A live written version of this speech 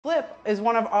Flip is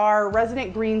one of our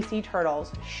resident green sea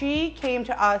turtles. She came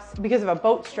to us because of a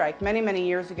boat strike many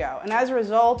years ago, and as a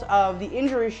result of the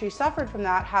injuries she suffered from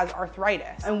that, has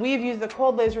arthritis. And we've used the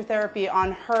cold laser therapy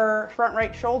on her front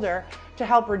right shoulder to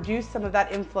help reduce some of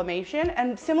that inflammation.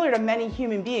 And similar to many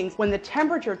human beings, when the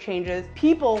temperature changes,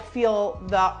 people feel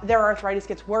their arthritis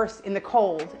gets worse in the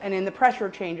cold and in the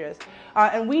pressure changes.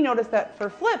 And we noticed that for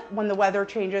Flip, when the weather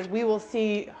changes, we will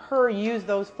see her use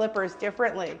those flippers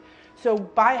differently. So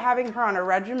by having her on a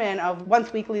regimen of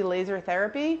once weekly laser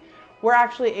therapy, we're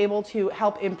actually able to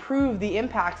help improve the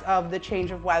impacts of the change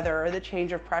of weather or the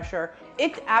change of pressure.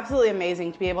 It's absolutely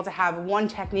amazing to be able to have one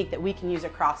technique that we can use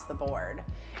across the board.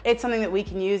 It's something that we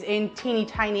can use in teeny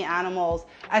tiny animals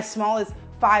as small as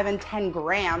 5 and 10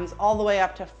 grams, all the way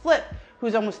up to Flip,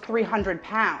 who's almost 300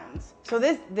 pounds. So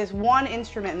this one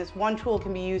instrument and this one tool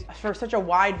can be used for such a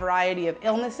wide variety of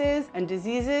illnesses and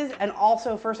diseases, and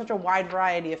also for such a wide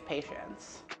variety of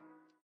patients.